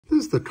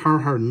is the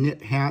Carhartt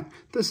knit hat.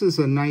 This is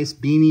a nice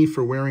beanie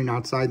for wearing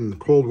outside in the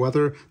cold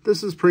weather.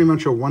 This is pretty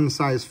much a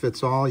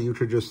one-size-fits-all. You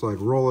could just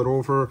like roll it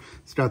over.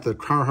 It's got the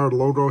Carhartt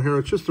logo here.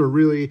 It's just a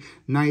really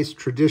nice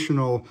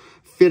traditional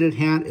fitted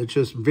hat. It's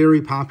just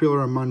very popular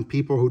among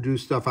people who do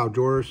stuff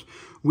outdoors.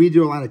 We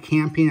do a lot of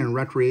camping and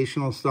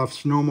recreational stuff,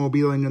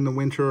 snowmobiling in the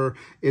winter.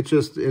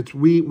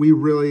 We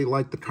really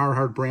like the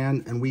Carhartt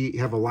brand, and we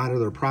have a lot of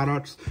their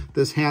products.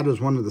 This hat is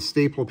one of the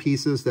staple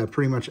pieces that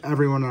pretty much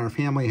everyone in our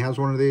family has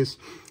one of these.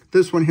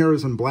 This one here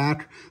is in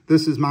black.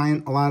 This is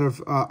mine. A lot of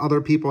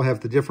other people have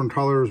the different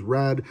colors,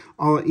 red.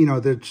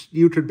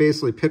 You could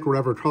basically pick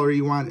whatever color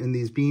you want in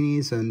these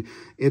beanies, and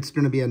it's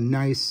going to be a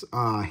nice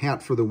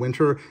hat for the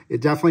winter. It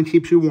definitely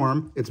keeps you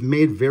warm. It's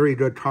made very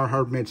good.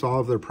 Carhartt makes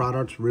all of their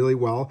products really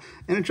well,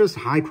 and it's just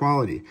high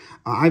quality.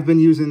 I've been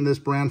using this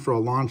brand for a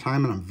long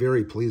time, and I'm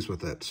very pleased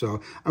with it.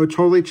 So I would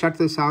totally check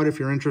this out if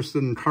you're interested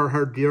in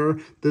Carhartt gear.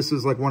 This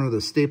is like one of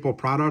the staple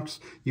products.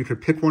 You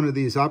could pick one of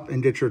these up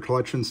and get your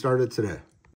collection started today.